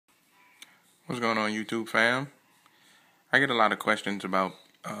What's going on, YouTube fam? I get a lot of questions about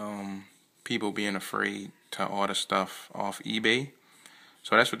people being afraid to order stuff off eBay.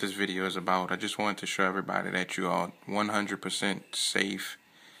 So that's what this video is about. I just wanted to show everybody that you are 100% safe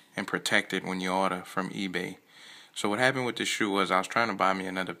and protected when you order from eBay. So what happened with this shoe was I was trying to buy me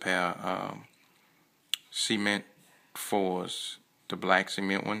another pair of cement 4s, the black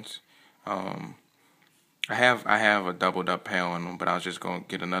cement ones. I have a doubled up pair on them, but I was just gonna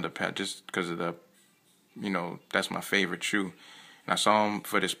get another pair just because of the, that's my favorite shoe. And I saw them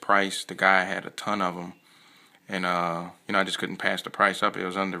for this price. The guy had a ton of them, and I just couldn't pass the price up. It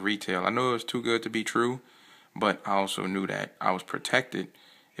was under retail. I knew it was too good to be true, but I also knew that I was protected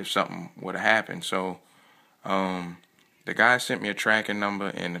if something would have happened. So the guy sent me a tracking number,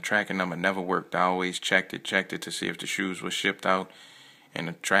 and the tracking number never worked. I always checked it to see if the shoes were shipped out, and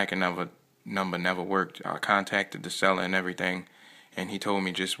the tracking number never worked. I contacted the seller and everything, and he told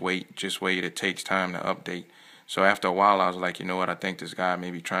me just wait, it takes time to update. So after a while I was like, you know what, I think this guy may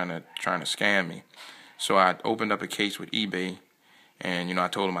be trying to scam me. So I opened up a case with eBay, and I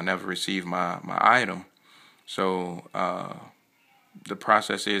told him I never received my item. So the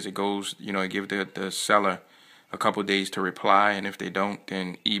process is it goes, it gives the seller a couple days to reply, and if they don't,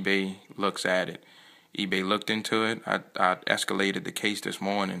 then eBay looks at it. eBay looked into it. I escalated the case this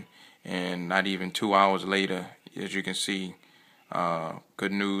morning, and not even 2 hours later, as you can see,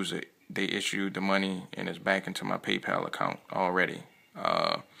 good news, they issued the money and it's back into my PayPal account already.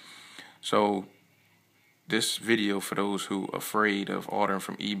 So this video for those who are afraid of ordering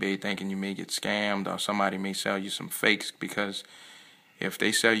from eBay, thinking you may get scammed or somebody may sell you some fakes, because if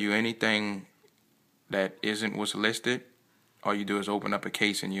they sell you anything that isn't what's listed, all you do is open up a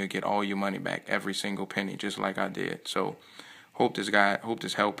case and you'll get all your money back, every single penny, just like I did. So hope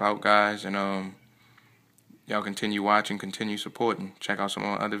this helped out, guys, and y'all continue watching, continue supporting. Check out some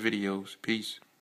other videos. Peace.